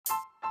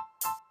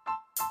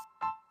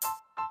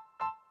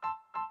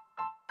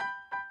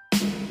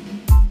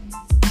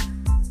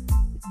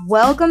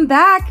Welcome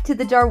back to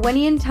the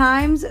Darwinian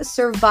Times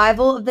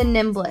Survival of the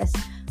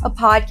Nimblest, a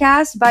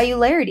podcast by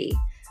Eularity.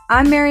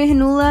 I'm Mary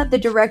Hanula, the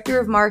Director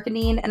of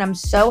Marketing, and I'm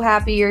so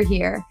happy you're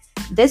here.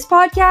 This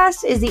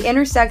podcast is the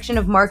intersection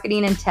of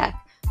marketing and tech,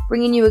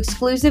 bringing you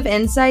exclusive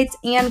insights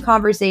and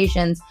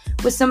conversations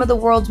with some of the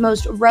world's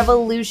most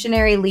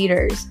revolutionary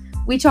leaders.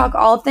 We talk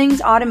all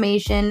things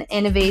automation,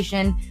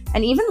 innovation,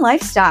 and even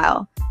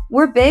lifestyle.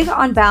 We're big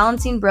on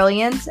balancing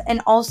brilliance and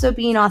also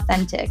being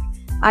authentic.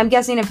 I'm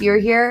guessing if you're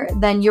here,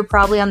 then you're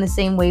probably on the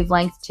same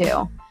wavelength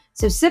too.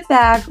 So sit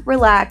back,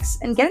 relax,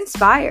 and get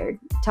inspired.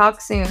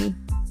 Talk soon.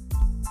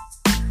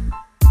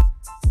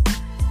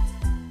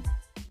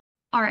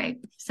 All right,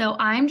 so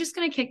I'm just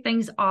going to kick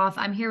things off.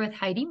 I'm here with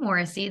Heidi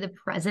Morrissey, the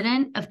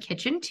president of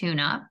Kitchen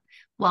Tune-Up.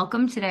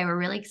 Welcome today. We're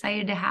really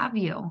excited to have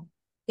you.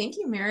 Thank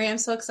you, Mary. I'm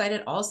so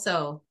excited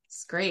also.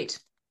 It's great.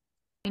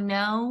 I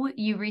know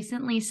you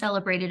recently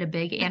celebrated a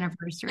big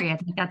anniversary. I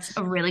think that's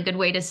a really good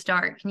way to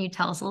start. Can you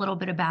tell us a little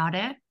bit about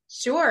it?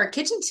 Sure.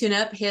 Kitchen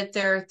Tune-Up hit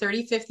their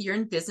 35th year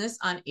in business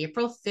on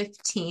April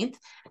 15th.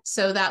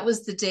 So that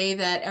was the day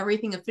that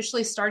everything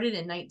officially started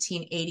in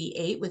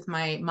 1988 with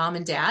my mom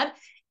and dad.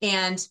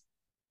 And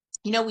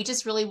we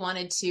just really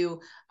wanted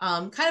to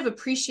kind of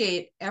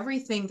appreciate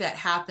everything that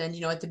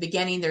happened. At the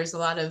beginning, there's a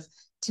lot of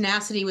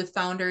tenacity with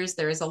founders.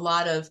 There's a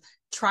lot of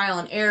trial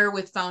and error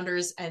with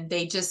founders, and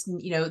they just,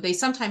 they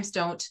sometimes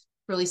don't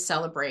really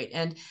celebrate.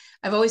 And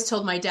I've always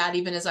told my dad,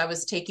 even as I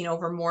was taking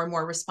over more and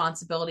more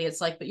responsibility, it's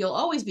like, but you'll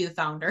always be the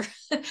founder.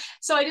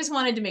 So I just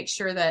wanted to make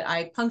sure that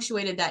I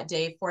punctuated that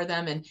day for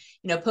them and,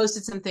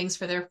 posted some things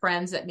for their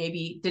friends that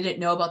maybe didn't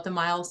know about the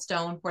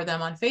milestone for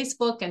them on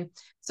Facebook. And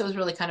so it was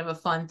really kind of a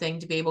fun thing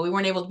to be able, we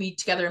weren't able to be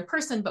together in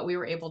person, but we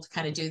were able to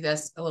kind of do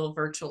this a little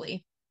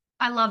virtually.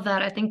 I love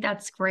that. I think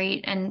that's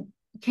great. And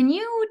can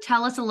you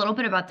tell us a little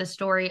bit about the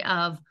story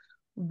of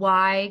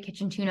why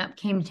Kitchen Tune-Up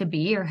came to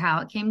be or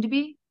how it came to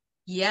be?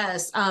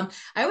 Yes. I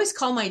always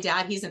call my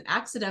dad, he's an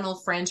accidental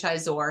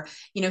franchisor.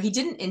 He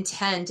didn't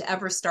intend to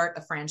ever start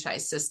a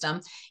franchise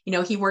system.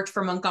 He worked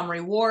for Montgomery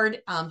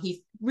Ward.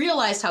 He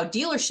realized how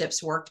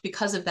dealerships worked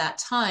because of that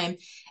time.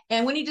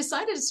 And when he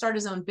decided to start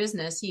his own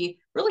business, he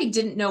really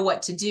didn't know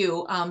what to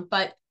do.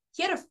 But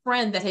he had a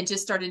friend that had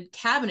just started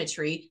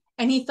cabinetry,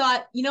 and he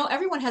thought,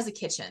 everyone has a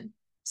kitchen.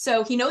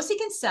 So he knows he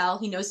can sell,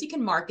 he knows he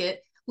can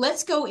market.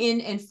 Let's go in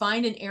and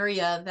find an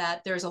area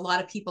that there's a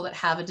lot of people that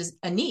have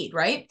a need,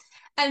 right?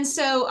 And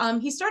so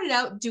he started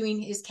out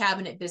doing his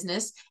cabinet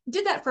business,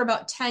 did that for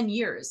about 10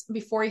 years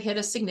before he hit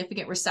a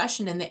significant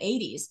recession in the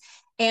 80s.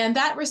 And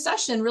that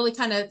recession really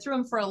kind of threw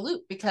him for a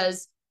loop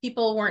because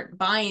people weren't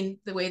buying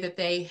the way that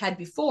they had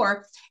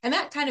before. And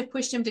that kind of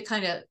pushed him to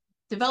kind of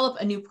develop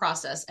a new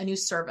process, a new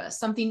service,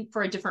 something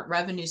for a different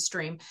revenue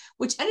stream,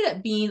 which ended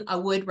up being a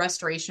wood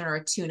restoration or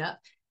a tune-up.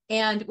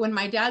 And when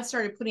my dad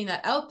started putting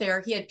that out there,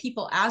 he had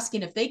people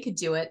asking if they could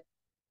do it.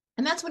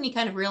 And that's when he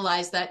kind of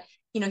realized that,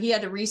 he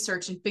had to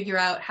research and figure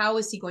out how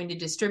is he going to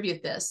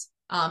distribute this,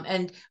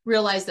 and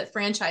realized that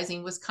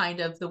franchising was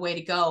kind of the way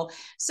to go.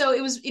 So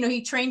it was,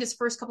 he trained his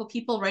first couple of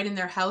people right in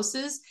their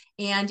houses.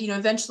 And,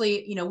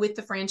 eventually, with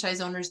the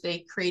franchise owners,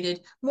 they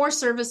created more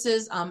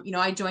services.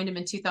 I joined him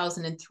in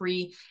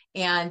 2003.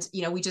 And,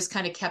 we just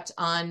kind of kept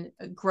on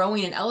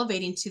growing and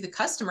elevating to the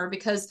customer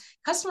because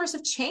customers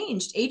have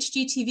changed.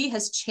 HGTV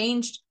has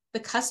changed the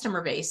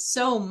customer base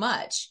so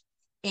much.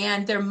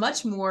 And they're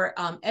much more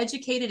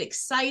educated,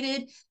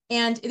 excited,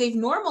 and they've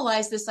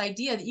normalized this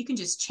idea that you can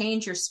just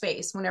change your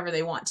space whenever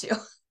they want to.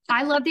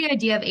 I love the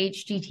idea of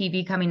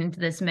HGTV coming into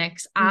this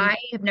mix. I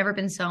have never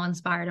been so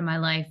inspired in my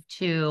life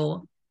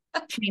to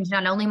change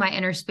not only my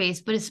inner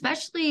space, but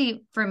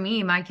especially for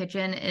me, my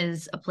kitchen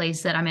is a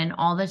place that I'm in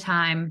all the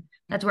time.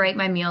 That's where I eat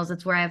my meals.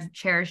 That's where I have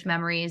cherished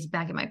memories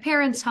back at my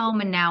parents' home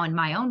and now in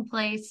my own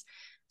place.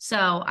 So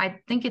I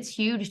think it's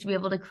huge to be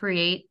able to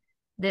create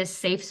this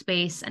safe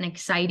space and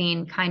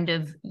exciting kind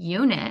of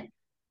unit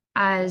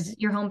as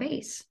your home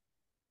base.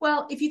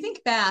 Well, if you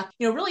think back,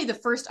 really the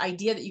first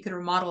idea that you could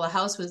remodel a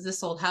house was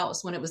This Old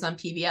House when it was on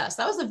PBS.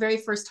 That was the very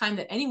first time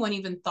that anyone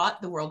even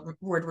thought the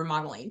word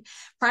remodeling.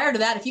 Prior to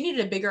that, if you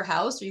needed a bigger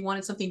house or you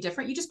wanted something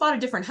different, you just bought a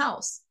different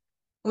house.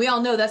 We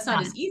all know that's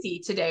not as easy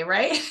today,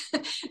 right?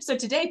 So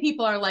today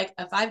people are like,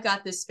 if I've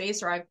got this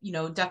space or I've,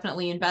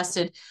 definitely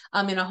invested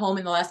in a home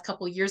in the last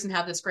couple of years and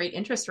have this great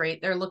interest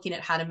rate, they're looking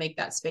at how to make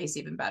that space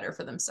even better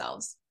for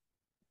themselves.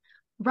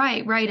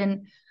 Right.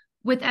 And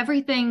with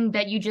everything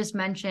that you just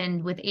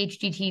mentioned with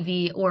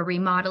HGTV or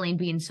remodeling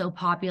being so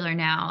popular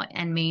now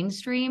and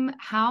mainstream,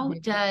 how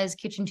does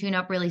Kitchen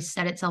Tune-Up really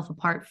set itself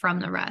apart from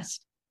the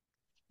rest?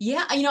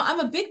 Yeah,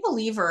 I'm a big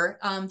believer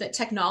that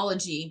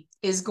technology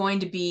is going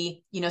to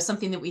be,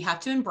 something that we have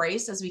to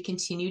embrace as we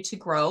continue to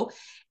grow.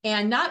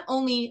 And not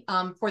only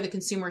for the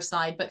consumer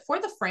side, but for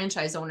the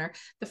franchise owner.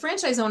 The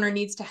franchise owner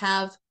needs to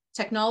have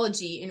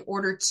technology in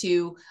order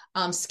to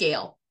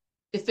scale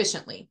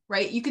efficiently,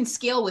 right? You can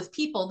scale with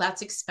people,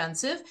 that's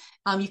expensive.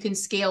 You can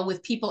scale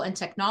with people and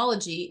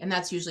technology, and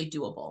that's usually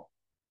doable.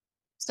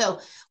 So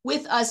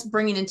with us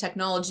bringing in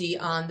technology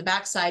on the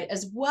backside,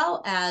 as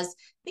well as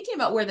thinking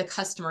about where the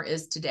customer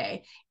is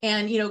today.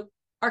 And,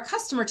 our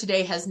customer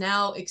today has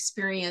now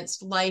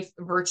experienced life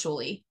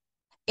virtually,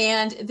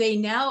 and they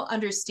now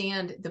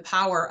understand the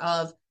power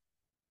of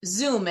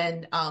Zoom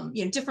and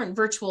different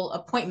virtual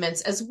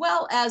appointments, as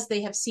well as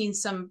they have seen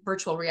some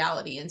virtual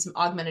reality and some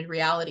augmented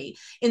reality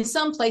in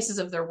some places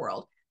of their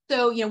world.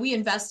 So we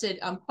invested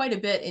quite a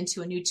bit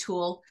into a new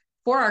tool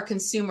for our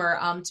consumer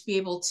to be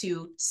able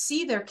to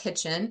see their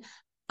kitchen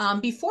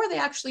before they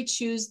actually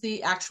choose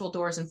the actual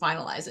doors and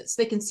finalize it.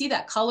 So they can see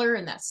that color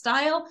and that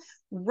style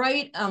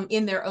right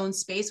in their own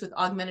space with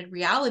augmented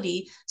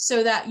reality,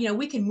 so that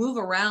we can move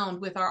around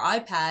with our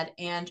iPad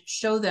and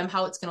show them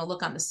how it's going to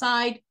look on the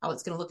side, how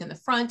it's going to look in the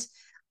front.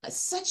 It's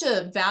such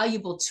a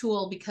valuable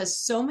tool because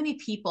so many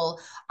people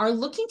are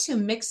looking to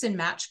mix and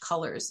match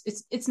colors.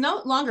 It's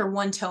no longer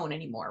one tone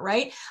anymore,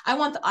 right? I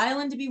want the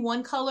island to be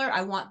one color.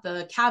 I want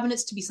the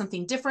cabinets to be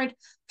something different.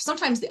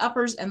 Sometimes the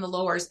uppers and the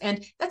lowers,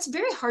 and that's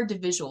very hard to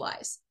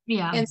visualize.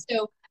 Yeah. And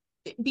so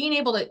being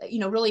able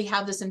to really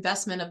have this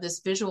investment of this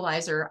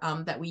visualizer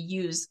that we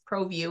use,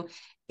 ProView,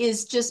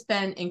 is just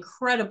been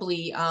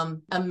incredibly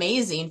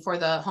amazing for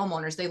the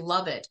homeowners. They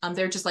love it.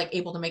 They're just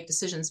able to make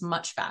decisions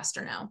much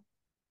faster now.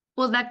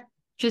 Well, that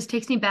just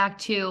takes me back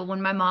to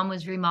when my mom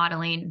was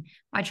remodeling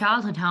my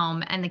childhood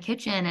home and the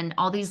kitchen and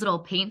all these little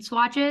paint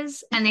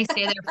swatches, and they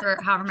stay there for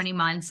however many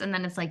months. And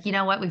then it's like, you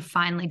know what, we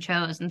finally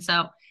chose. And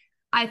so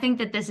I think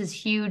that this is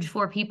huge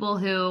for people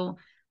who,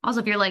 also,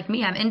 if you're like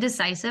me, I'm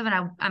indecisive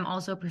and I'm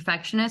also a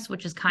perfectionist,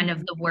 which is kind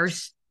of the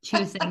worst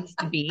two things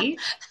to be.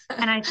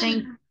 And I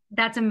think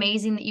that's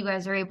amazing that you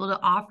guys are able to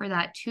offer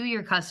that to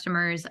your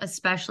customers,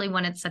 especially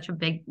when it's such a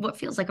big, what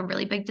feels like a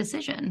really big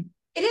decision.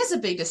 It is a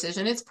big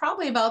decision. It's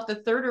probably about the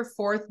third or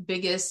fourth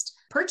biggest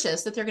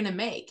purchase that they're going to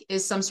make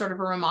is some sort of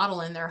a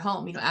remodel in their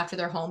home, after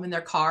their home and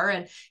their car.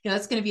 And,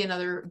 that's going to be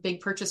another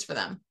big purchase for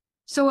them.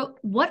 So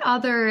what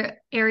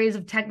other areas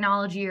of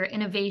technology or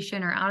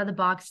innovation or out of the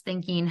box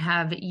thinking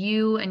have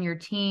you and your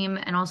team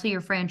and also your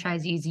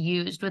franchisees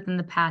used within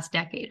the past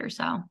decade or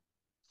so?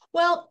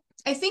 Well,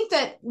 I think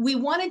that we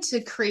wanted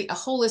to create a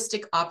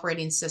holistic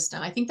operating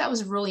system. I think that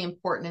was really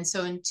important. And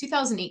so in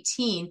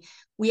 2018,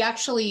 we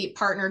actually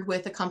partnered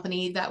with a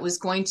company that was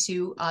going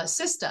to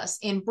assist us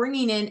in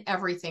bringing in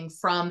everything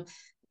from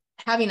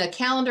having a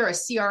calendar, a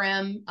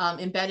CRM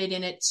embedded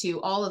in it, to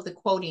all of the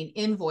quoting,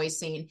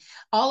 invoicing,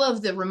 all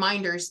of the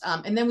reminders.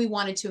 And then we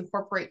wanted to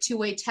incorporate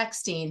two-way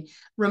texting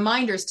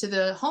reminders to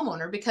the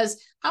homeowner,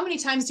 because how many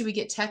times do we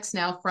get texts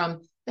now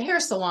from the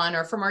hair salon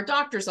or from our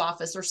doctor's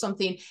office or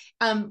something?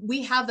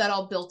 We have that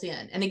all built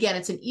in. And again,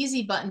 it's an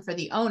easy button for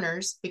the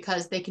owners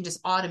because they can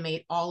just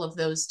automate all of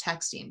those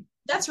texting.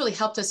 That's really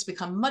helped us to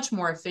become much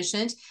more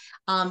efficient.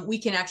 We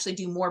can actually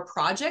do more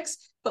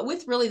projects, but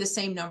with really the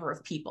same number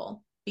of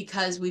people,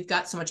 because we've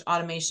got so much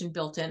automation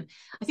built in.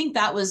 I think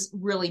that was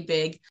really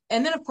big.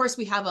 And then, of course,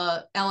 we have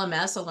a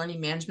LMS, a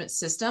learning management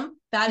system,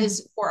 that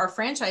is for our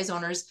franchise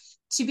owners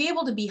to be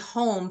able to be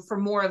home for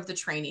more of the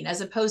training,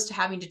 as opposed to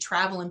having to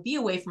travel and be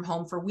away from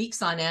home for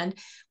weeks on end.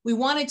 We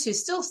wanted to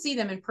still see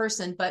them in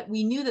person, but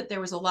we knew that there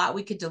was a lot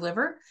we could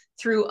deliver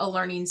through a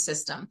learning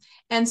system.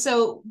 And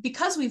so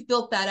because we've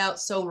built that out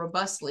so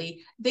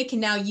robustly, they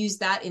can now use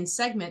that in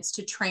segments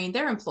to train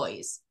their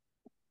employees,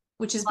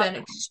 which has been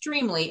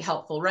extremely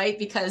helpful, right?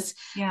 Because,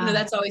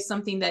 that's always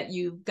something that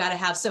you've got to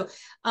have. So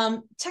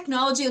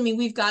technology,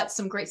 we've got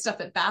some great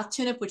stuff at Bath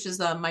Tune-Up, which is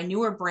my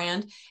newer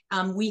brand.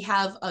 We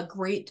have a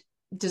great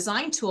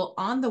design tool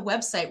on the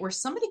website where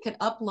somebody could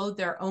upload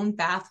their own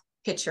bath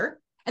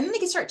picture, and then they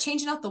can start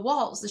changing out the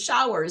walls, the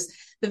showers,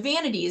 the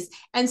vanities.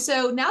 And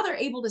so now they're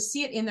able to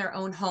see it in their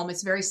own home.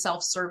 It's very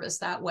self-service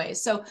that way.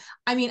 So,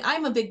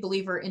 I'm a big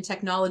believer in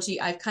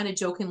technology. I've kind of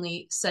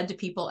jokingly said to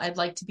people, I'd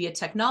like to be a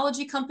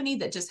technology company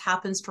that just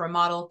happens to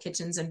remodel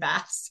kitchens and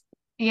baths.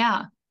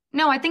 Yeah.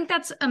 No, I think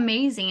that's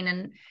amazing.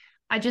 And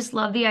I just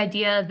love the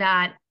idea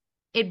that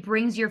it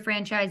brings your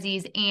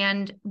franchisees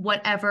and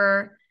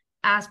whatever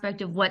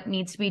aspect of what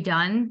needs to be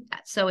done,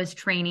 so is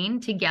training,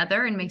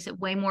 together, and makes it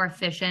way more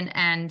efficient.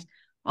 And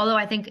although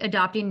I think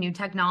adopting new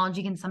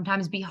technology can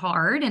sometimes be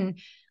hard and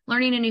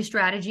learning a new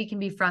strategy can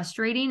be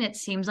frustrating, it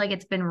seems like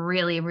it's been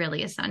really,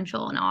 really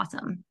essential and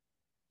awesome.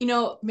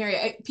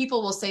 Mary,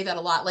 people will say that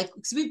a lot,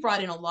 because we've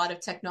brought in a lot of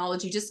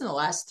technology just in the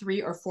last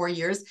 3 or 4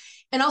 years.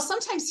 And I'll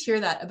sometimes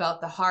hear that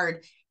about the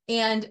hard.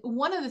 And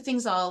one of the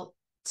things I'll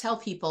tell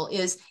people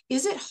is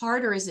it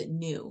hard or is it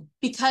new?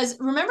 Because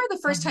remember the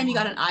first time you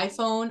got an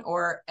iPhone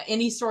or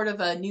any sort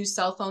of a new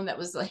cell phone that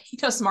was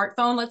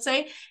smartphone, let's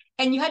say,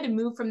 and you had to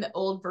move from the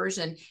old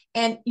version,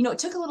 and it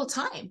took a little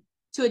time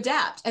to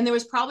adapt, and there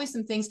was probably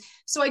some things.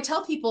 So I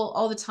tell people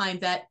all the time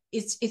that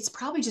it's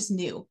probably just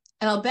new.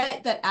 And I'll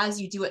bet that as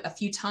you do it a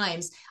few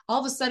times, all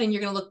of a sudden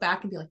you're going to look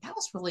back and be like, that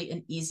was really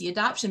an easy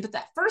adoption. But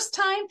that first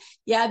time,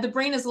 the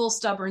brain is a little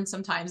stubborn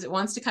sometimes. It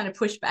wants to kind of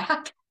push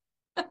back.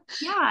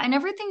 Yeah. And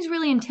everything's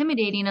really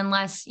intimidating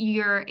unless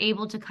you're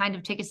able to kind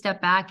of take a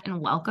step back and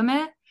welcome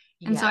it.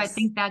 And so I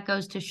think that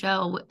goes to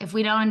show, if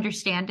we don't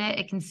understand it,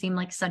 it can seem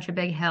like such a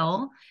big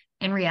hill.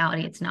 in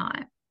reality, it's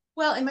not.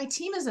 Well, and my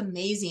team is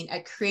amazing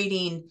at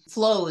creating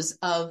flows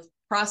of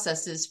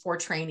processes for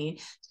training.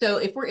 So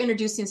if we're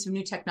introducing some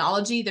new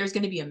technology, there's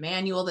going to be a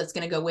manual that's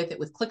going to go with it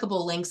with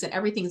clickable links, and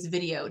everything's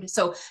videoed.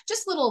 So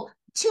just little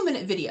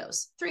 2-minute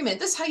videos, 3-minute,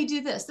 this is how you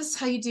do this. This is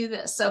how you do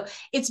this. So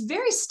it's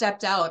very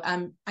stepped out.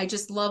 I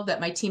just love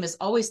that my team is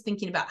always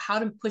thinking about how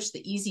to push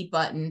the easy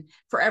button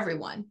for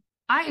everyone.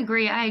 I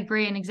agree. I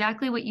agree. And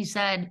exactly what you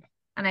said,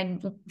 and I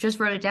just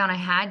wrote it down. I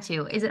had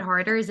to. Is it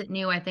harder? Is it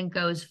new? I think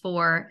goes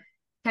for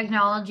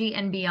technology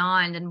and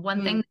beyond. And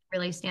one thing that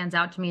really stands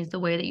out to me is the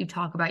way that you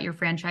talk about your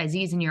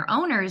franchisees and your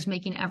owners,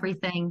 making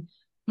everything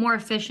more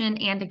efficient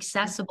and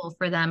accessible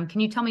for them. Can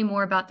you tell me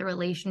more about the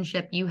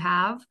relationship you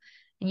have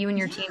and you and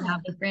your team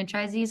have with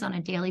franchisees on a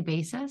daily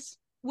basis?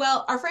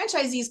 Well, our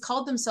franchisees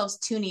called themselves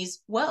Toonies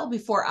well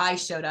before I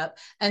showed up.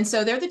 And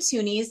so they're the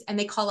Toonies, and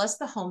they call us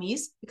the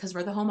homies because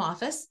we're the home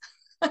office.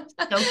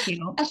 So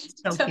cute.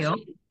 So cute.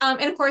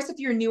 And of course, if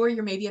you're newer,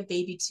 you're maybe a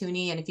baby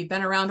Toonie. And if you've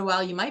been around a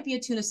while, you might be a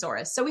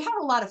Toonosaurus. So we have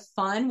a lot of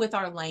fun with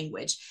our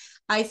language.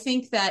 I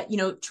think that,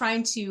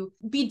 trying to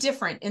be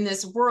different in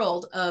this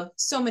world of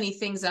so many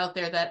things out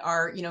there that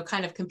are,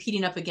 kind of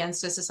competing up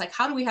against us. It's like,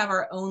 how do we have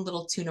our own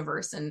little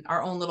Tooniverse and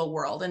our own little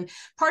world? And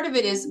part of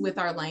it is with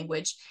our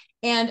language.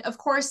 And of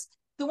course,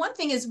 the one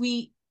thing is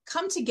we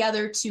come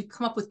together to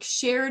come up with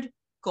shared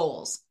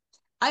goals.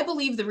 I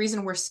believe the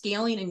reason we're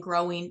scaling and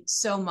growing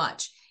so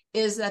much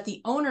is that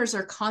the owners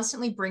are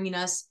constantly bringing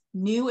us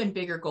new and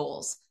bigger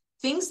goals,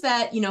 things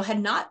that,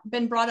 had not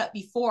been brought up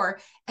before.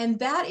 And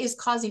that is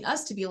causing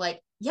us to be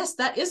like, yes,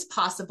 that is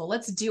possible.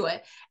 Let's do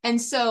it.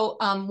 And so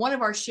one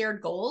of our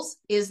shared goals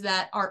is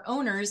that our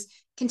owners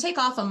can take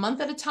off a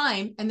month at a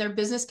time and their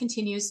business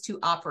continues to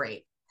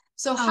operate.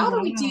 So how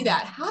do we do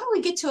that? How do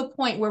we get to a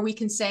point where we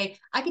can say,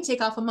 I can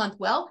take off a month?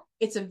 Well,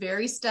 it's a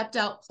very stepped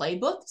out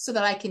playbook so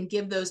that I can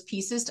give those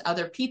pieces to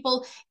other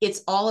people.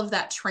 It's all of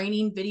that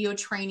training, video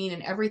training,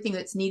 and everything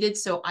that's needed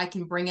so I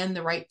can bring in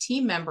the right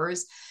team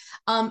members.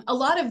 A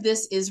lot of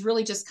this is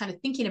really just kind of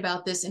thinking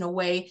about this in a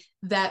way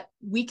that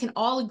we can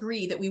all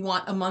agree that we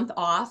want a month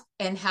off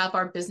and have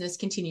our business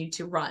continue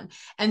to run.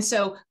 And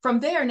so from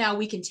there, now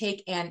we can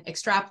take and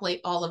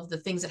extrapolate all of the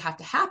things that have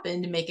to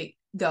happen to make it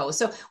go.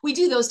 So we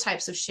do those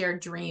types of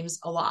shared dreams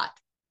a lot.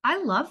 I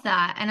love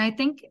that. And I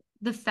think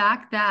the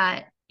fact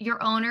that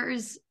your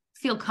owners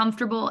feel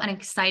comfortable and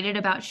excited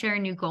about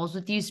sharing new goals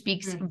with you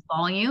speaks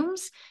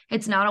volumes.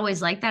 It's not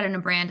always like that in a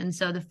brand. And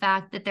so the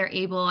fact that they're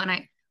able, and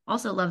I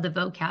also love the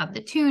vocab,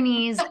 the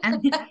Toonies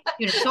and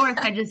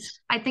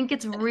I think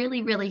it's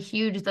really, really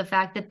huge. The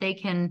fact that they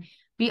can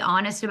be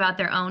honest about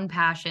their own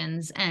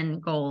passions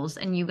and goals,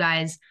 and you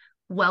guys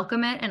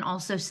welcome it and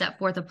also set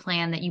forth a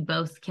plan that you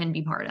both can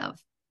be part of.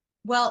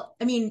 Well,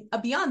 I mean,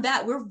 beyond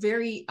that, we're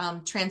very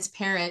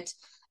transparent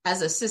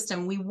as a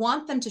system. We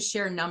want them to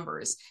share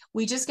numbers.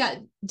 We just got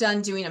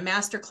done doing a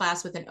master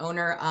class with an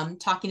owner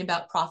talking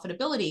about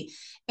profitability.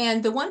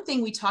 And the one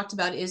thing we talked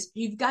about is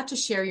you've got to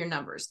share your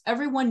numbers.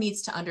 Everyone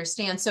needs to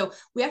understand. So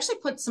we actually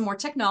put some more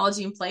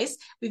technology in place.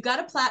 We've got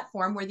a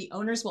platform where the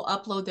owners will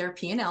upload their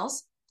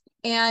P&Ls.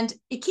 And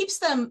it keeps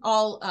them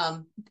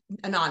all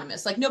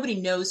anonymous. Like nobody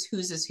knows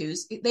whose is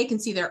whose. They can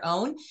see their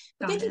own,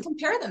 but they can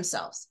compare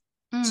themselves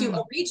to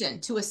a region,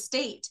 to a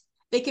state.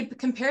 They could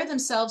compare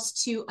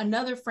themselves to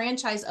another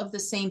franchise of the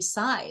same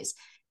size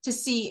to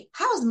see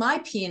how's my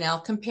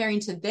P&L comparing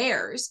to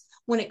theirs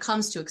when it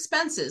comes to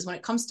expenses, when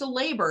it comes to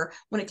labor,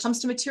 when it comes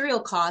to material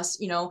costs,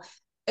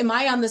 am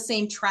I on the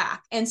same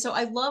track? And so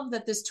I love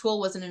that this tool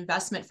was an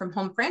investment from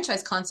Home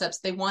Franchise Concepts.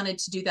 They wanted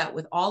to do that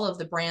with all of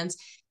the brands.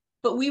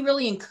 But we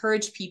really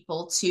encourage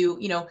people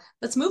to,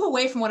 let's move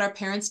away from what our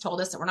parents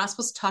told us that we're not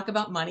supposed to talk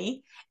about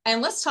money.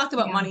 And let's talk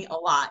about money a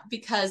lot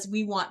because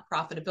we want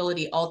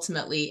profitability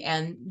ultimately,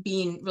 and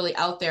being really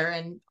out there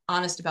and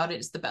honest about it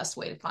is the best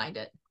way to find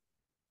it.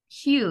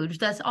 Huge.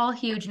 That's all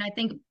huge. And I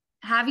think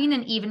having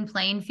an even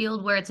playing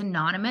field where it's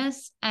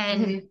anonymous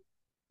and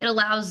it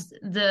allows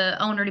the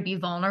owner to be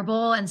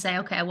vulnerable and say,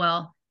 okay,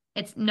 well,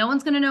 it's no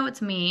one's going to know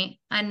it's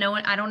me. I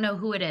don't know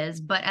who it is,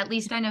 but at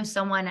least I know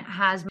someone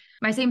has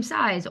my same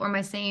size or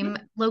my same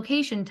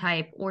location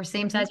type or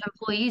same size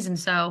employees. And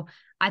so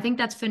I think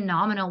that's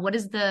phenomenal. What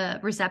has the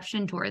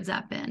reception towards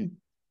that been?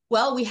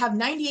 Well, we have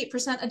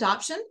 98%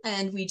 adoption,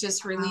 and we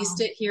just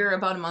released it here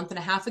about a month and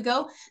a half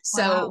ago.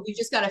 So we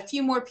just got a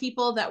few more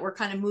people that we're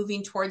kind of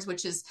moving towards,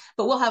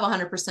 but we'll have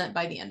 100%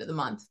 by the end of the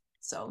month.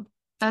 So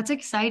that's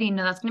exciting.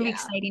 No, that's going to be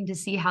exciting to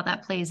see how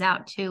that plays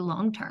out too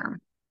long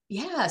term.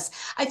 Yes.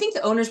 I think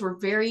the owners were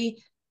very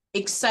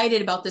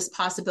excited about this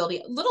possibility,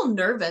 a little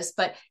nervous,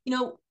 but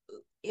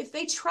if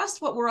they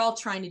trust what we're all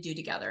trying to do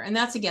together, and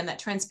that's again, that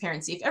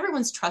transparency, if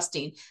everyone's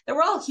trusting that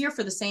we're all here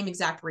for the same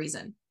exact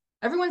reason,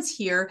 everyone's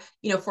here,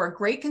 for a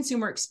great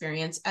consumer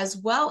experience, as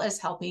well as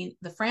helping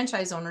the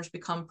franchise owners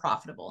become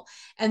profitable.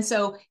 And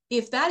so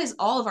if that is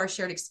all of our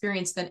shared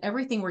experience, then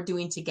everything we're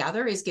doing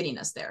together is getting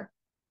us there.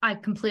 I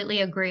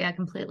completely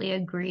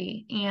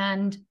agree.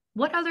 And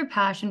what other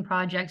passion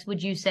projects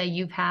would you say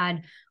you've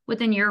had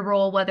within your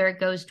role, whether it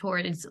goes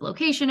towards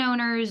location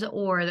owners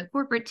or the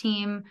corporate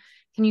team?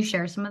 Can you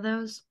share some of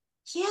those?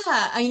 Yeah,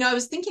 I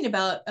was thinking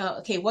about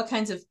okay, what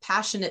kinds of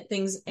passionate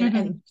things, and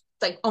Mhm.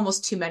 like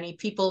almost too many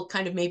people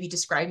kind of maybe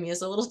describe me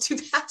as a little too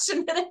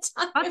passionate at That's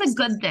a times.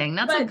 good thing.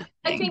 That's a But good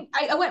I thing.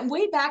 think I went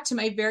way back to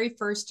my very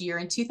first year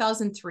in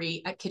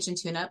 2003 at Kitchen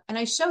Tune Up, and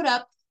I showed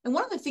up. And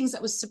one of the things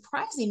that was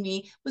surprising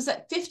me was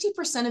that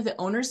 50% of the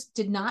owners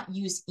did not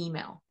use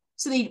email.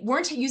 So they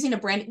weren't using a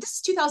brand. This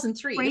is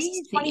 2003. This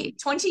is Crazy.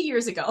 20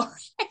 years ago.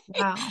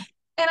 Wow.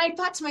 And I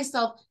thought to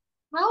myself,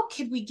 how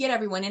could we get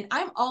everyone? And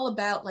I'm all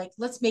about like,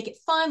 let's make it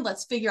fun.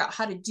 Let's figure out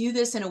how to do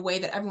this in a way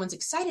that everyone's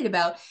excited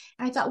about.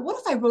 And I thought, what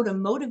if I wrote a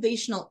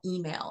motivational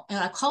email and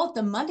I call it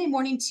the Monday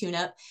morning tune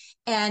up?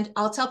 And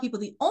I'll tell people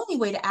the only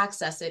way to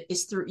access it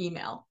is through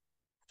email.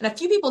 And a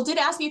few people did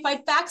ask me if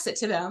I'd fax it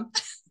to them,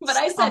 but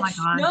I Oh said, my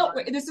gosh. no,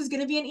 this is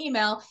going to be an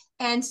email.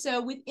 And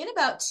so within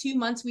about 2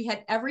 months, we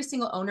had every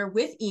single owner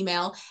with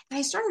email. And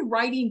I started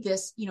writing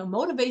this,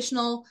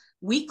 motivational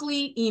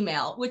weekly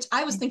email, which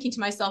I was thinking to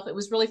myself, it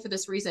was really for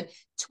this reason.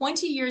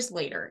 20 years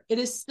later, it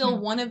is still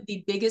Mhm. one of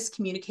the biggest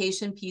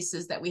communication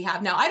pieces that we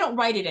have. Now, I don't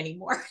write it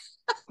anymore.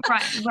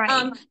 Right, right.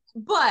 um,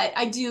 but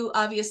I do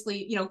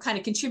obviously, kind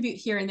of contribute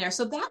here and there.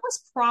 So that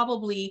was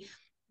probably,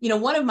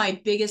 one of my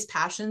biggest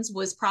passions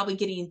was probably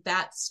getting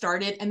that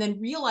started and then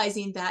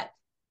realizing that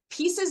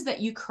pieces that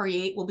you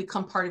create will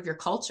become part of your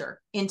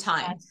culture in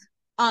time. Yes.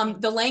 Yeah.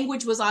 The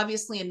language was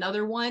obviously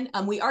another one.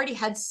 We already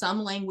had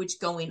some language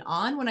going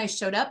on when I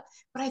showed up,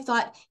 but I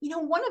thought,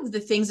 one of the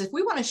things, if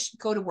we want to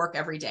go to work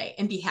every day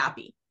and be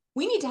happy,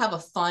 we need to have a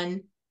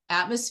fun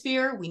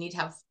atmosphere. We need to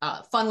have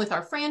fun with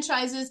our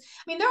franchises.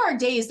 I mean, there are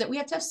days that we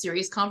have to have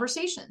serious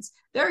conversations.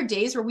 There are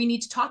days where we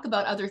need to talk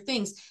about other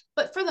things.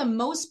 But for the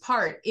most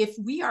part, if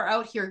we are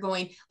out here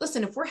going,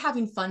 listen, if we're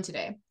having fun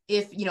today,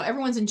 if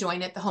everyone's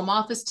enjoying it, the home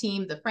office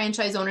team, the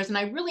franchise owners, and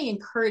I really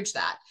encourage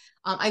that.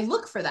 I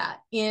look for that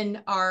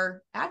in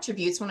our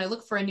attributes when I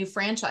look for a new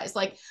franchise.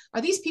 Like,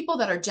 are these people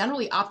that are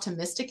generally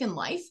optimistic in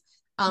life?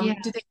 Yeah.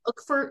 Do they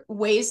look for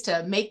ways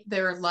to make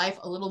their life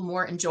a little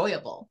more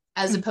enjoyable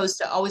as Mhm. opposed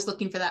to always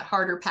looking for that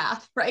harder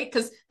path, right?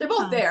 Because they're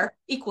both Yeah. there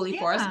equally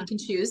for us. Yeah. We can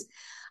choose.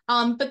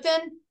 But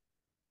then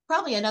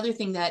probably another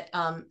thing that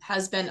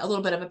has been a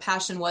little bit of a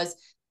passion was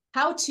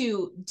how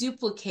to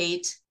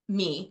duplicate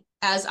me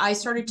as I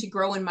started to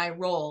grow in my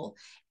role.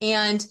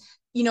 And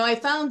I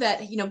found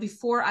that,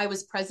 before I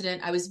was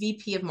president, I was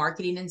VP of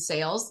marketing and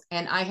sales,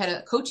 and I had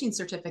a coaching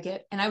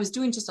certificate, and I was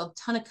doing just a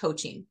ton of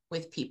coaching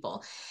with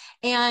people.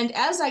 And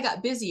as I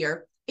got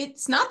busier,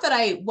 it's not that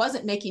I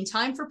wasn't making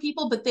time for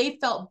people, but they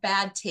felt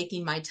bad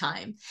taking my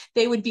time.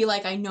 They would be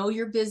like, I know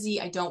you're busy.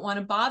 I don't want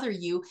to bother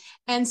you.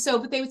 And so,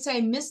 but they would say,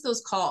 I miss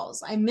those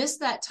calls. I miss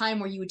that time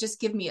where you would just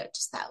give me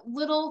just that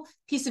little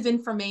piece of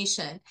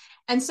information.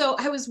 And so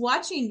I was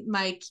watching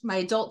my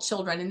adult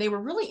children, and they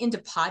were really into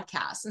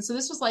podcasts. And so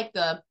this was like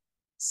the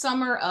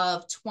summer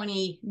of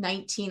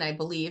 2019, I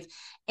believe.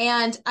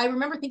 And I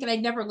remember thinking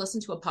I'd never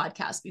listened to a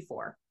podcast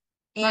before.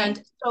 Right.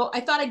 And so I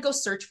thought I'd go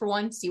search for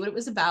one, see what it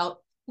was about,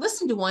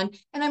 listen to one.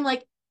 And I'm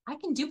like, I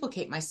can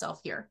duplicate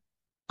myself here.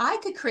 I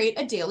could create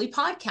a daily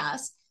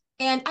podcast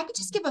and I could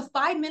just give a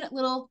 5 minute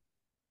little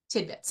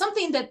tidbit,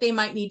 something that they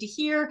might need to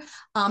hear,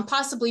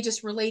 possibly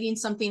just relating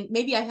something.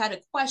 Maybe I had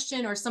a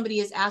question or somebody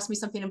has asked me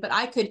something, but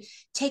I could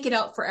take it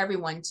out for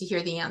everyone to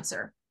hear the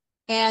answer.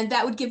 And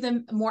that would give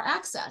them more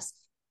access.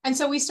 And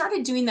so we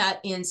started doing that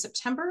in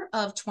September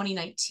of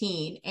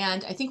 2019.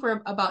 And I think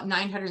we're about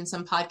 900 and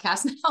some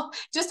podcasts now,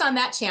 just on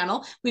that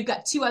channel. We've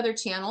got two other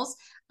channels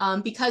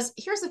because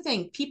here's the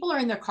thing, people are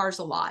in their cars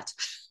a lot.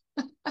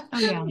 Oh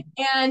yeah.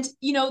 And,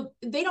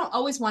 they don't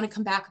always want to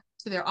come back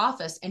to their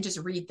office and just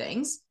read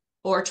things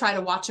or try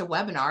to watch a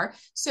webinar.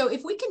 So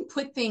if we can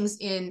put things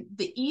in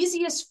the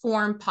easiest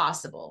form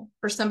possible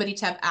for somebody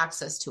to have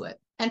access to it.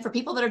 And for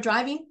people that are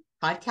driving,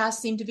 podcasts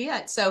seem to be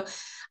it. So,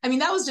 I mean,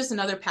 that was just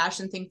another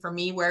passion thing for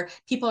me where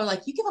people are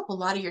like, you give up a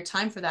lot of your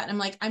time for that. And I'm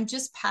like, I'm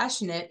just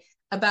passionate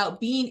about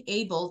being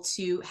able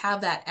to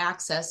have that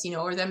access,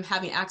 or them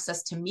having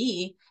access to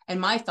me and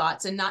my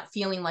thoughts and not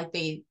feeling like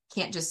they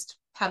can't just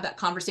have that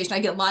conversation. I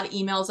get a lot of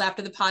emails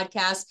after the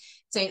podcast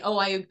saying, oh,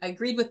 I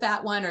agreed with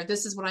that one, or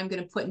this is what I'm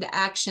going to put into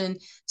action.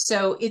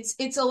 So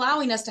it's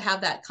allowing us to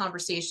have that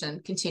conversation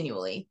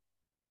continually.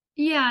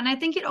 Yeah, and I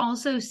think it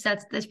also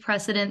sets this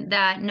precedent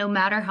that no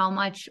matter how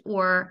much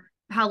or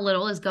how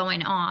little is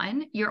going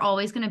on, you're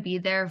always going to be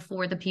there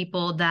for the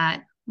people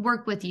that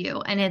work with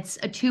you. And it's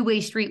a two-way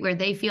street where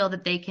they feel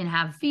that they can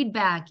have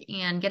feedback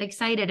and get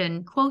excited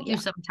and quote you Yeah.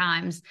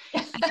 sometimes.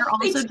 And you're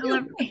also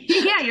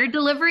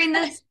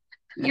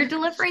you're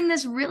delivering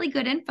this really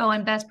good info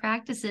and best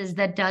practices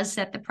that does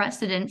set the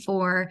precedent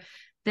for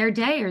their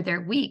day or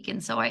their week.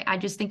 And so I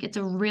just think it's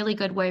a really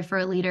good way for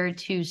a leader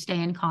to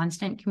stay in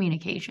constant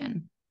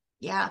communication.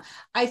 Yeah,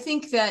 I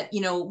think that,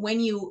 when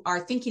you are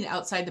thinking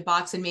outside the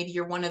box and maybe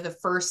you're one of the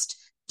first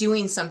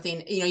doing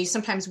something, you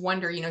sometimes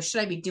wonder,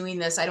 should I be doing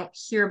this? I don't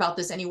hear about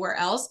this anywhere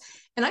else.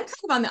 And I'm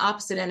kind of on the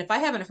opposite end. If I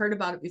haven't heard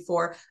about it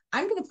before,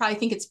 I'm going to probably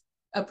think it's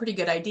a pretty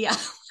good idea.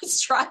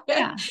 Let's try it.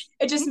 Yeah.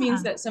 It just Yeah.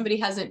 means that somebody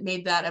hasn't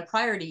made that a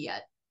priority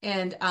yet.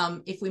 And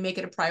if we make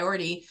it a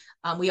priority,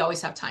 we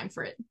always have time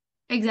for it.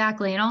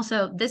 Exactly. And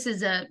also this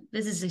is a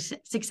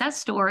success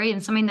story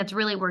and something that's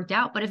really worked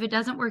out. But if it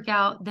doesn't work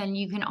out, then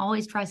you can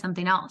always try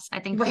something else. I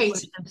think people Right. are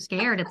so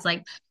scared. It's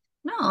like,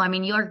 no, I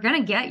mean, you're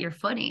gonna get your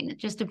footing. It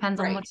just depends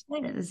on Right.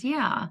 what it is.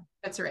 Yeah.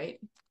 That's right.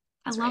 I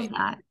That's love right.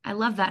 that. I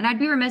love that. And I'd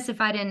be remiss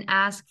if I didn't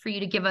ask for you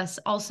to give us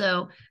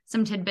also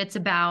some tidbits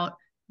about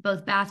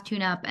both bath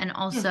tune-up and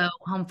also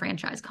home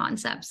franchise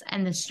concepts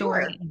and the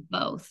story Sure. of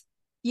both.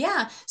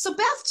 Yeah. So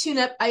bath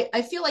tune-up,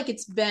 I feel like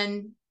it's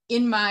been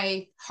in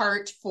my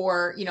heart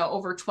for,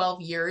 over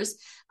 12 years.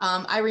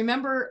 I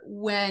remember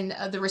when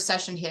the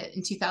recession hit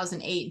in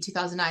 2008 and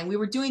 2009, we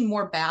were doing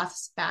more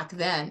baths back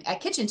then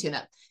at kitchen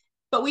tune-up.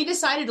 But we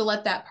decided to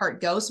let that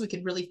part go so we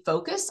could really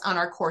focus on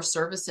our core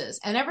services.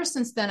 And ever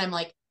since then, I'm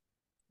like,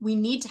 we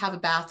need to have a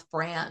bath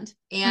brand.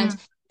 And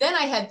then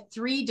I had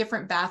 3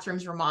 different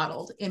bathrooms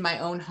remodeled in my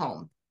own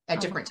home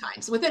at different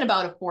times within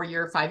about a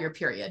 4-year, 5-year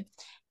period.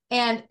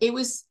 And it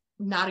was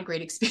not a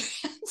great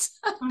experience.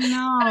 Oh And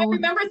I no.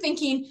 remember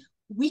thinking,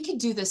 we could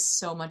do this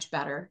so much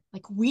better.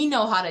 Like, we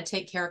know how to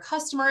take care of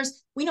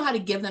customers. We know how to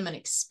give them an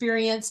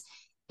experience.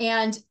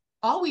 And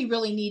all we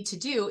really need to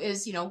do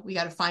is, we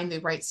got to find the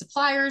right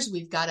suppliers.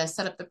 We've got to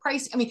set up the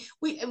price. I mean,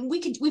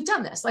 we've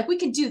done this, like we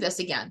can do this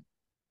again.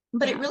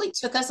 But it really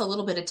took us a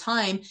little bit of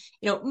time,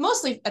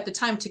 mostly at the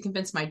time to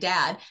convince my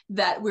dad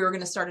that we were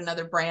going to start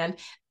another brand.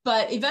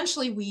 But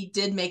eventually we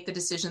did make the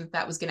decision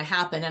that was going to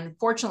happen. And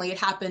unfortunately, it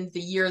happened the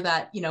year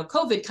that,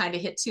 COVID kind of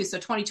hit too. So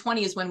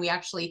 2020 is when we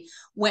actually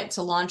went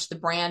to launch the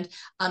brand.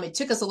 It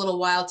took us a little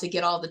while to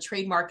get all the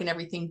trademark and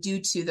everything due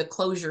to the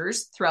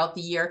closures throughout the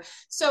year.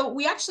 So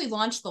we actually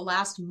launched the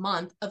last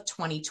month of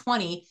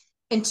 2020.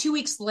 And 2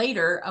 weeks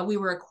later, we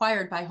were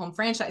acquired by Home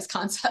Franchise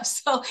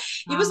Concepts. So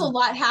it was a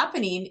lot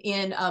happening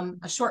in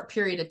a short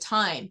period of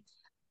time.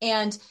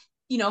 And,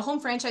 Home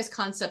Franchise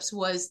Concepts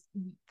was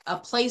a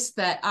place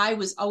that I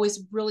was always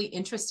really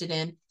interested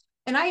in.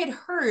 And I had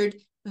heard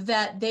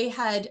that they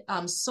had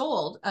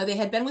sold, they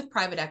had been with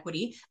private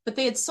equity, but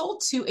they had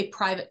sold to a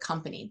private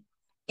company.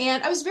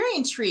 And I was very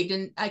intrigued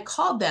and I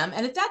called them.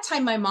 And at that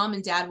time, my mom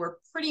and dad were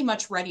pretty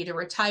much ready to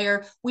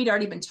retire. We'd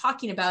already been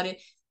talking about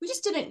it. We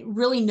just didn't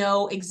really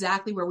know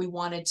exactly where we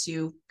wanted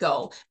to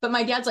go. But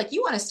my dad's like,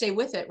 you want to stay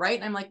with it, right?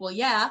 And I'm like, well,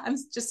 yeah, I'm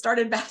just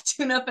started back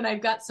tune-up and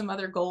I've got some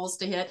other goals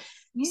to hit.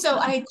 Yeah. So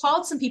I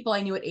called some people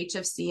I knew at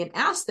HFC and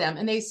asked them,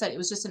 and they said it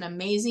was just an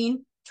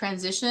amazing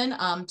transition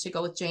to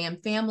go with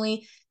JM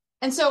Family.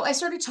 And so I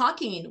started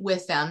talking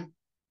with them.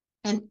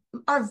 And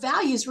our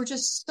values were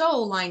just so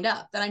lined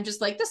up that I'm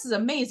just like, this is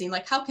amazing.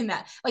 Like, how can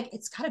that, like,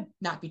 it's got to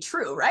not be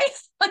true, right?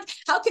 Like,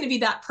 how can it be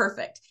that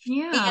perfect?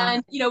 Yeah.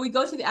 And, we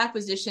go through the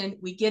acquisition,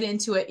 we get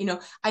into it.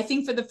 I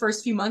think for the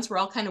first few months, we're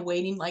all kind of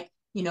waiting, like,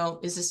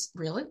 is this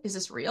real? Is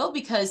this real?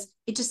 Because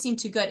it just seemed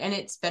too good. And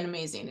it's been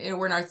amazing.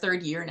 We're in our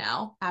 3rd year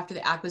now after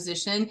the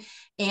acquisition.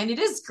 And it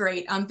is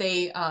great.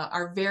 They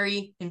are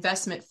very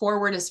investment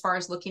forward as far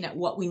as looking at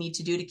what we need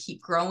to do to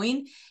keep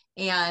growing.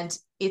 And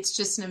it's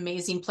just an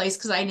amazing place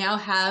because I now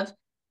have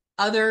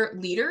other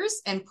leaders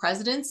and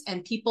presidents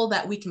and people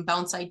that we can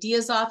bounce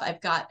ideas off.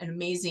 I've got an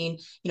amazing,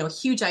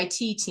 huge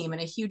IT team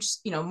and a huge,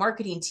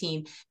 marketing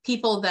team,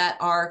 people that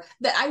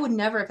I would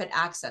never have had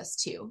access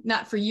to.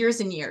 Not for years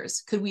and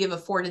years could we have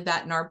afforded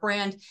that in our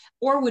brand,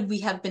 or would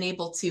we have been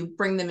able to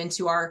bring them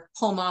into our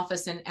home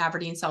office in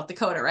Aberdeen, South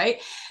Dakota, right?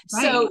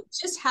 So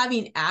just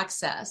having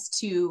access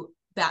to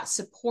that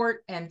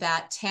support and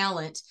that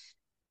talent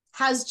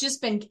has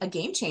just been a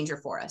game changer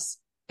for us.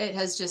 It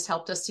has just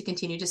helped us to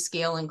continue to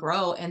scale and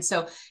grow. And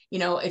so,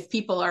 if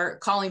people are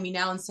calling me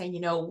now and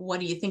saying, what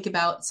do you think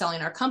about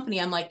selling our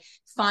company? I'm like,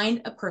 find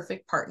a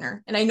perfect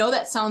partner. And I know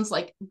that sounds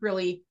like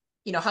really,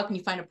 how can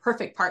you find a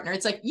perfect partner?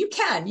 It's like, you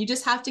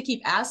just have to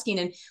keep asking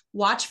and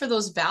watch for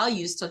those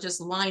values to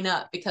just line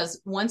up,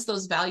 because once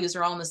those values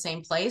are all in the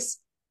same place,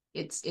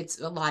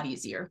 it's a lot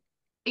easier.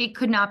 It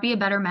could not be a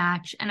better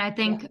match. And I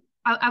think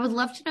I would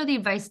love to know the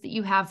advice that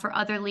you have for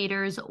other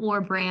leaders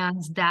or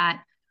brands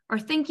that are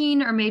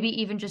thinking, or maybe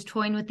even just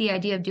toying with the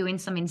idea of doing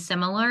something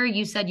similar.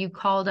 You said you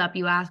called up,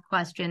 you asked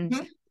questions,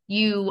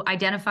 you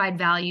identified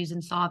values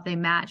and saw if they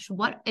matched.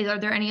 Are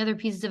there any other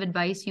pieces of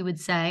advice you would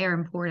say are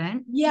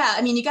important? Yeah.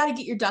 I mean, you got to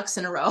get your ducks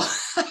in a row.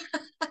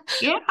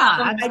 Yeah,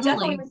 I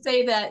definitely would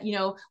say that,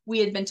 we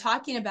had been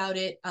talking about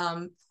it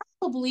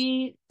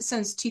probably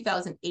since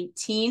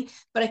 2018,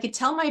 but I could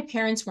tell my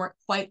parents weren't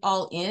quite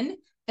all in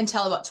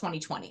until about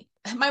 2020.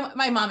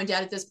 My mom and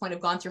dad at this point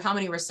have gone through how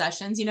many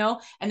recessions,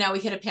 and now we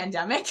hit a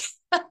pandemic.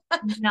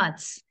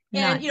 Nuts.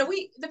 And,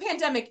 the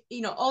pandemic,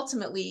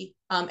 ultimately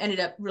ended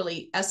up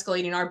really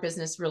escalating our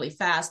business really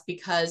fast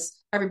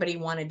because everybody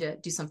wanted to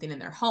do something in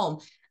their home.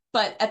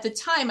 But at the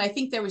time, I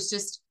think there was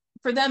just,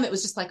 for them, it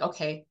was just like,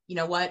 okay, you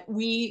know what?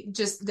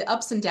 The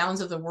ups and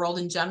downs of the world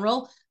in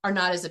general are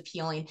not as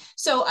appealing.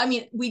 So, I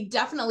mean, we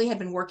definitely had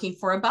been working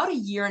for about a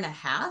year and a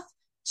half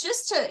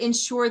just to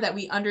ensure that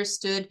we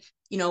understood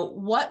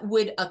what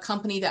would a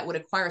company that would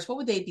acquire us, what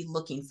would they be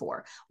looking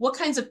for? What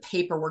kinds of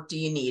paperwork do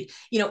you need?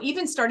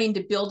 Even starting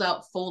to build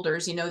out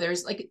folders,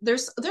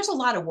 there's a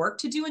lot of work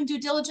to do in due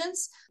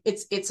diligence.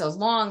 It's a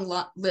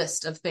long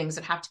list of things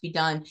that have to be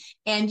done,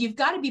 and you've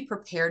got to be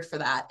prepared for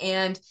that.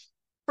 And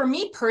for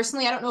me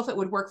personally, I don't know if it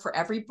would work for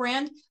every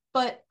brand,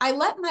 but I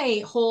let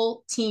my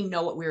whole team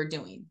know what we were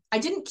doing. I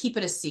didn't keep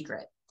it a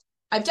secret.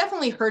 I've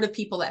definitely heard of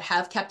people that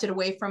have kept it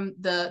away from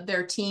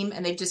their team,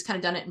 and they've just kind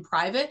of done it in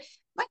private.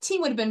 My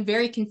team would have been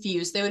very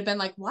confused. They would have been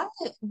like,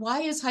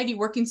 why is Heidi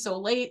working so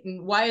late?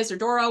 And why is her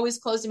door always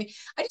closed? I mean,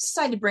 I just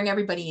decided to bring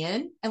everybody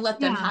in and let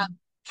them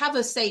have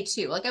a say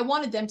too. Like, I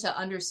wanted them to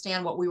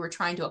understand what we were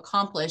trying to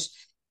accomplish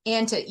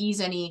and to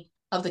ease any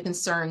of the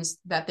concerns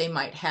that they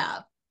might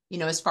have,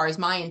 as far as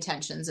my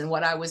intentions and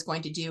what I was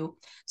going to do.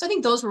 So I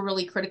think those were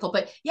really critical.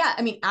 But yeah,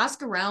 I mean,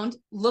 ask around,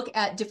 look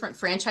at different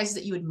franchises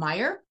that you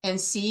admire and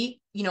see,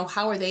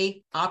 how are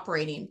they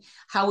operating?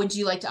 How would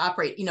you like to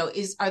operate?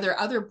 Are there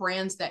other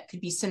brands that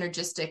could be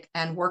synergistic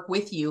and work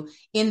with you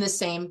in the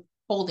same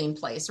holding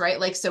place, right?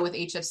 Like, so with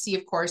HFC,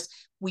 of course,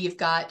 we've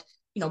got,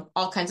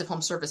 all kinds of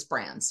home service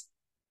brands.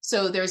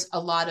 So there's a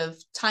lot of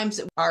times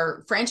that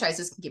our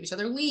franchises can give each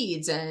other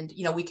leads, and,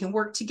 we can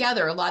work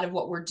together. A lot of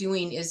what we're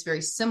doing is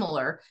very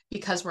similar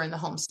because we're in the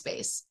home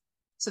space.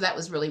 So that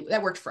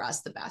worked for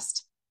us the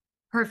best.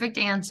 Perfect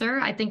answer.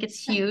 I think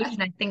it's huge.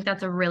 And I think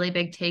that's a really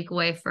big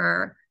takeaway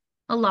for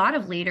a lot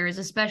of leaders,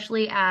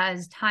 especially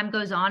as time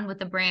goes on with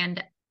the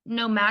brand.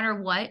 No matter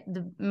what,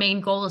 the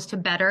main goal is to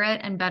better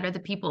it and better the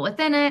people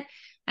within it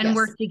and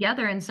work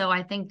together. And so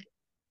I think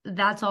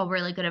that's all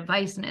really good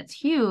advice, and it's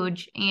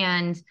huge.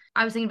 And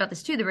I was thinking about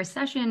this too, the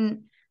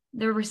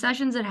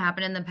recessions that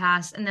happened in the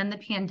past, and then the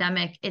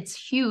pandemic. It's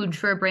huge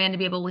for a brand to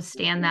be able to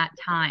withstand that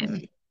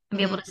time and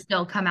be able to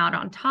still come out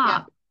on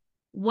top. Yeah.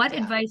 What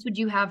advice would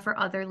you have for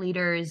other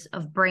leaders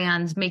of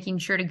brands making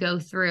sure to go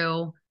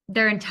through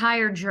their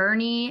entire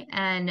journey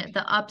and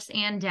the ups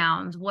and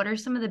downs? What are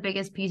some of the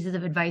biggest pieces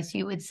of advice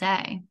you would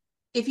say?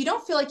 If you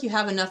don't feel like you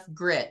have enough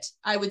grit,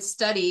 I would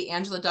study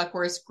Angela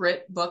Duckworth's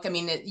Grit book. I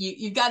mean,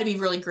 you've got to be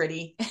really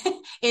gritty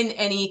in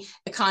any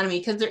economy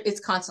because it's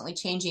constantly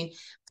changing.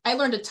 I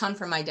learned a ton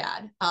from my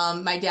dad.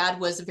 My dad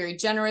was a very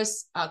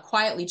generous,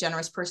 quietly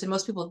generous person.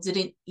 Most people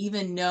didn't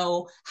even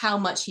know how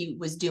much he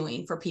was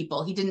doing for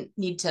people. He didn't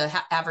need to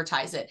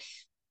advertise it.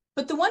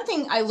 But the one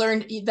thing I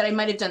learned that I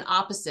might have done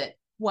opposite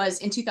was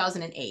in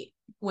 2008,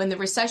 when the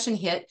recession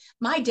hit,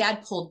 my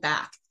dad pulled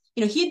back.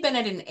 He had been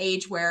at an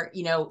age where,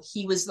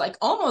 he was like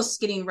almost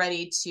getting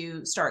ready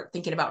to start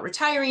thinking about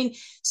retiring.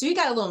 So he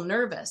got a little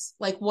nervous,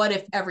 like, what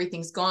if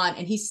everything's gone?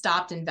 And he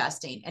stopped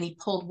investing and he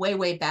pulled way,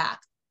 way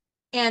back.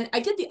 And I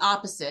did the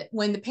opposite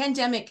when the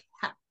pandemic,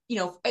 I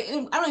don't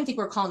even think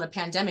we were calling it a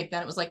pandemic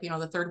then. It was like,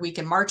 the third week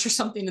in March or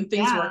something, and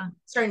things were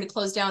starting to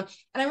close down.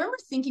 And I remember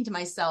thinking to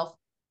myself,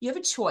 you have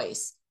a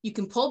choice. You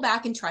can pull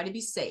back and try to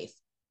be safe,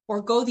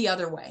 or go the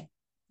other way.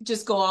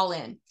 Just go all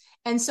in.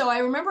 And so I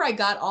remember I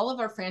got all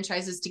of our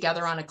franchises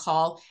together on a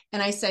call,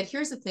 and I said,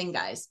 here's the thing,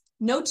 guys,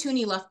 no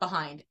toonie left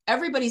behind.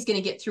 Everybody's going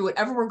to get through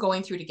whatever we're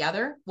going through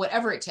together,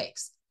 whatever it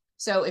takes.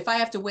 So if I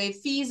have to waive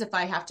fees, if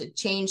I have to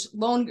change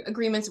loan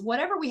agreements,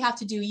 whatever we have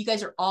to do, you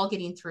guys are all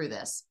getting through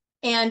this.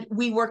 And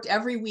we worked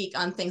every week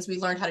on things. We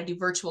learned how to do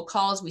virtual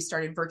calls. We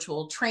started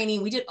virtual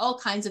training. We did all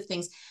kinds of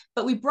things,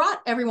 but we brought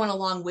everyone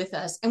along with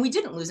us, and we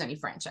didn't lose any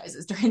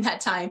franchises during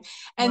that time.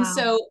 And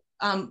so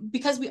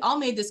because we all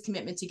made this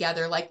commitment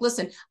together, like,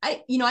 listen,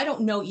 I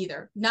don't know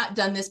either, not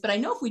done this, but I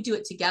know if we do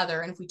it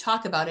together and if we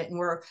talk about it and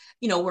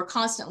we're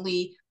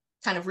constantly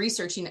kind of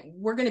researching it,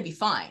 we're going to be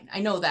fine. I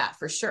know that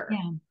for sure.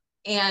 Yeah.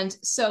 And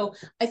so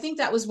I think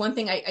that was one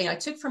thing I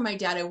took from my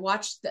dad. I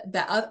watched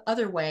the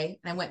other way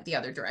and I went the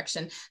other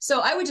direction.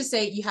 So I would just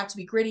say you have to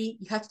be gritty.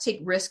 You have to take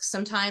risks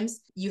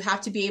sometimes. You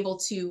have to be able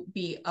to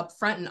be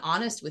upfront and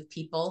honest with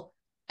people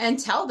and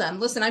tell them,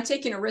 listen, I'm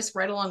taking a risk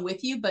right along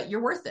with you, but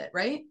you're worth it,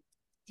 right?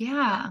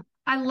 Yeah,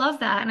 I love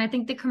that. And I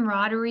think the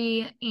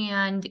camaraderie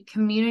and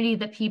community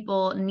that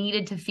people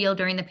needed to feel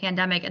during the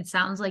pandemic, it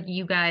sounds like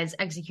you guys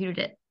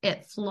executed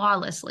it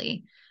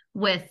flawlessly,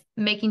 with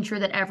making sure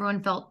that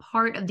everyone felt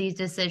part of these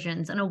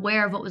decisions and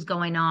aware of what was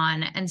going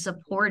on and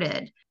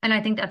supported. And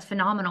I think that's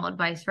phenomenal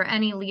advice for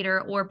any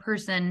leader or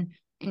person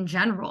in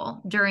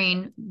general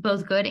during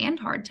both good and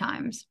hard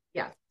times.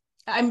 Yeah.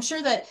 I'm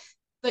sure that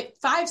like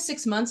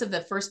 5-6 months of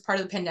the first part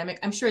of the pandemic,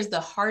 I'm sure is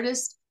the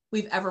hardest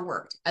we've ever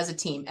worked as a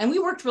team. And we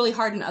worked really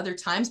hard in other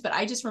times, but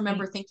I just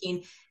remember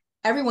thinking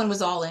everyone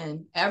was all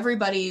in.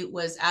 Everybody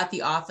was at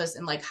the office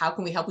and like, how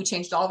can we help? We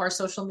changed all of our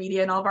social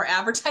media and all of our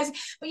advertising.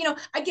 But,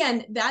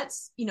 again,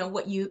 that's,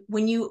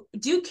 when you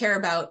do care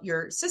about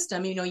your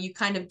system, you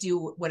kind of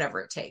do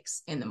whatever it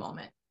takes in the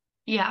moment.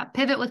 Yeah.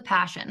 Pivot with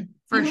passion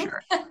for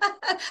sure.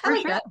 I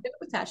like that. Pivot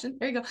with passion.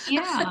 There you go.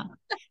 Yeah.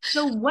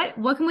 So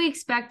what can we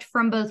expect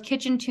from both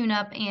kitchen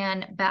tune-up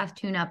and bath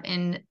tune-up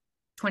in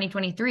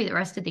 2023, the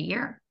rest of the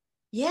year?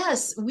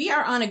 Yes, we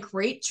are on a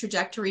great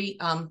trajectory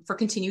for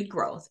continued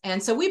growth.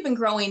 And so we've been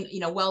growing,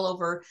 well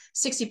over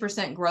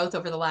 60% growth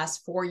over the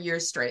last 4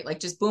 years straight, like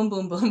just boom,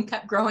 boom, boom,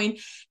 kept growing.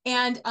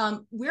 And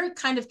we're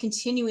kind of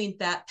continuing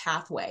that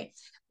pathway.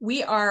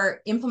 We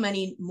are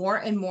implementing more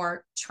and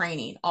more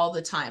training all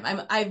the time.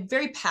 I'm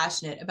very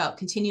passionate about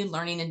continued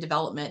learning and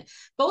development,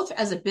 both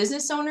as a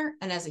business owner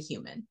and as a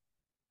human.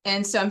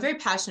 And so I'm very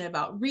passionate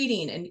about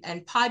reading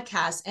and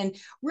podcasts and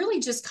really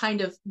just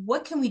kind of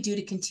what can we do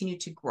to continue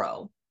to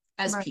grow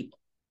as Right. people.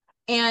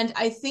 And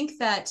I think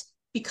that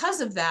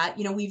because of that,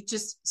 we've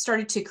just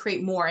started to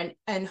create more.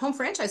 And Home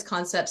Franchise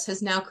Concepts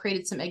has now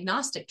created some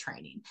agnostic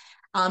training.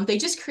 They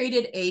just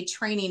created a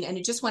training and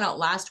it just went out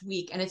last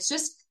week. And it's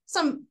just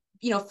some,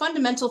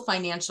 fundamental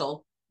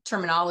financial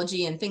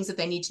terminology and things that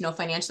they need to know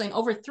financially. And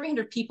over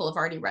 300 people have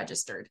already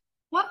registered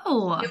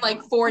Whoa. in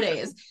like 4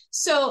 days.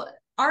 So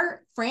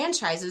our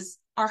franchises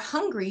are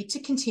hungry to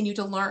continue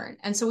to learn.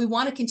 And so we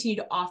want to continue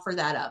to offer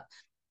that up.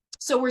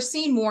 So we're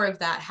seeing more of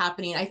that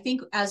happening. I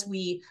think as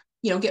we,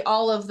 get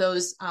all of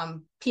those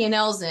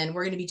P&Ls in,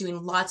 we're going to be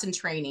doing lots of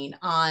training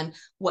on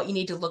what you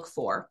need to look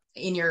for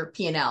in your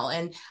P&L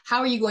and how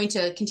are you going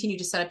to continue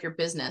to set up your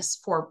business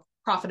for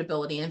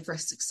profitability and for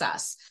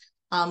success.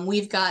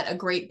 We've got a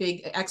great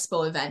big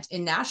expo event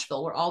in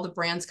Nashville where all the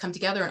brands come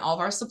together and all of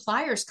our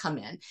suppliers come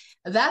in.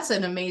 That's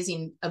an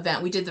amazing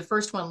event. We did the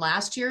first one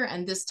last year,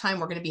 and this time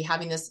we're going to be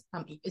having this.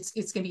 It's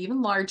going to be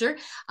even larger.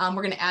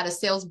 We're going to add a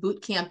sales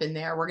boot camp in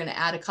there. We're going to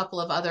add a couple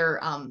of other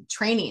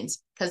trainings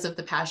because of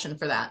the passion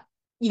for that.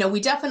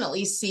 We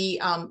definitely see,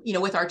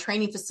 with our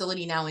training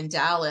facility now in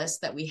Dallas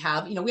that we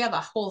have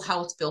a whole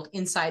house built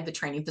inside the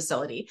training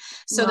facility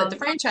so that the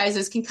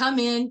franchises can come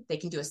in, they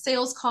can do a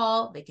sales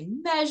call, they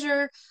can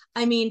measure.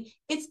 I mean,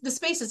 the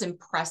space is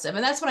impressive.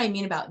 And that's what I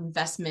mean about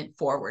investment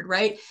forward,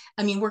 right?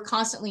 I mean, we're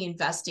constantly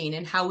investing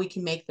in how we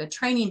can make the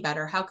training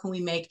better. How can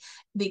we make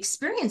the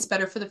experience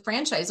better for the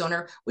franchise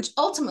owner, which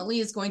ultimately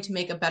is going to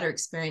make a better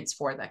experience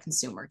for that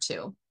consumer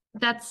too.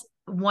 That's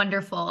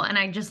wonderful. And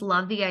I just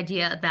love the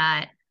idea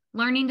that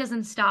learning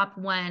doesn't stop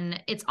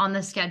when it's on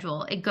the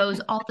schedule. It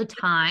goes all the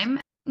time.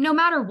 No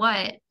matter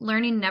what,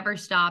 learning never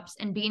stops,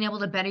 and being able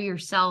to better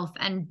yourself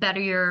and better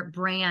your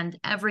brand,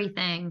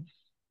 everything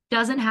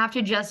doesn't have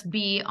to just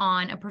be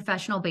on a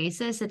professional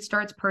basis. It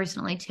starts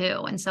personally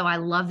too. And so I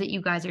love that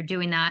you guys are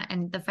doing that.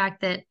 And the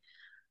fact that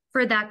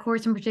for that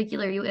course in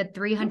particular, you had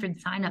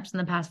 300 signups in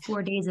the past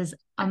 4 days is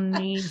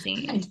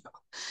amazing. I know.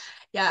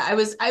 Yeah, I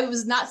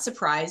was not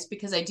surprised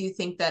because I do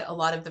think that a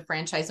lot of the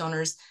franchise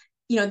owners,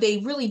 they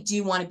really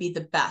do want to be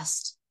the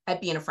best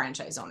at being a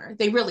franchise owner.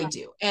 They really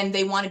do. And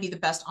they want to be the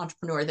best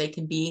entrepreneur they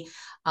can be.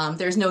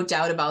 There's no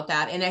doubt about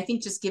that. And I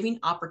think just giving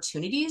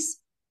opportunities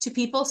to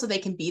people so they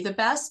can be the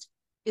best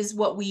is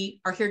what we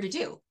are here to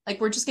do.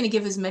 Like, we're just going to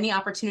give as many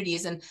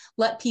opportunities and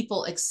let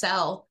people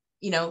excel,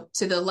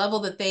 to the level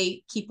that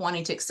they keep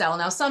wanting to excel.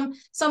 Now, some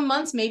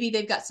months, maybe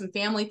they've got some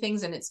family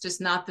things and it's just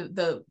not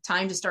the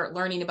time to start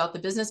learning about the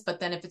business. But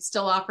then if it's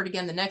still offered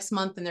again the next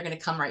month, then they're going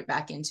to come right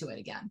back into it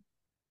again.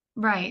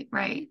 Right,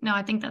 right. No,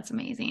 I think that's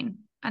amazing.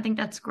 I think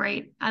that's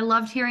great. I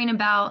loved hearing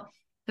about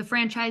the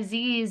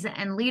franchisees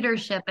and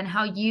leadership and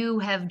how you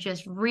have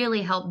just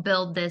really helped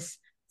build this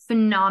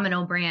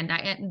phenomenal brand,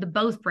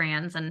 both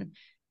brands. And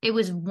it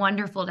was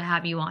wonderful to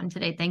have you on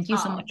today. Thank you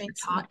so much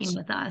for talking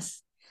with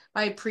us.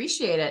 I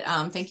appreciate it.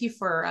 Thank you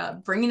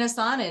for bringing us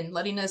on and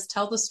letting us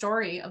tell the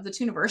story of the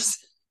Tooniverse.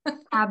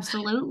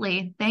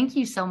 Absolutely. Thank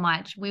you so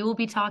much. We will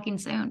be talking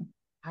soon.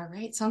 All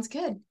right. Sounds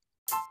good.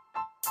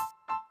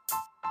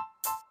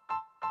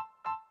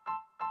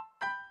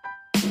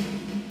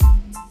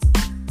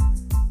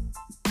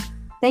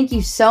 Thank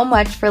you so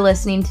much for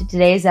listening to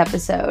today's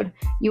episode.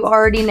 You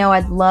already know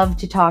I'd love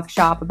to talk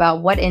shop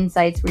about what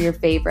insights were your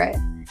favorite.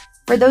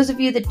 For those of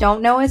you that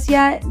don't know us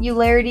yet,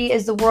 Eulerity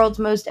is the world's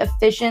most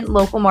efficient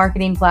local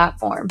marketing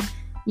platform.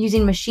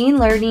 Using machine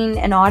learning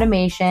and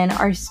automation,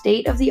 our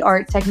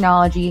state-of-the-art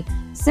technology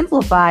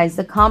simplifies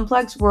the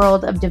complex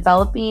world of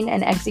developing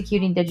and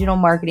executing digital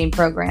marketing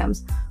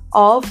programs,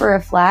 all for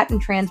a flat and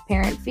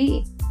transparent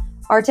fee.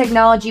 Our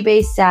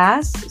technology-based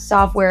SaaS,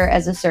 software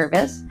as a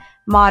service,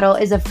 model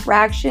is a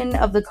fraction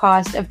of the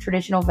cost of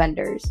traditional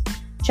vendors.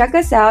 Check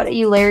us out at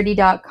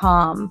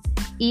eulerity.com,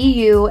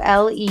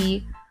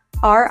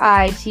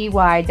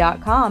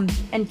 EULERITY.com,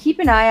 and keep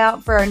an eye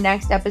out for our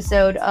next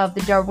episode of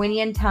the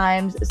Darwinian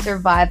Times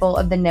Survival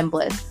of the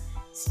Nimblest.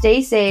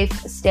 Stay safe,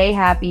 stay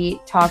happy,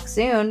 talk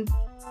soon.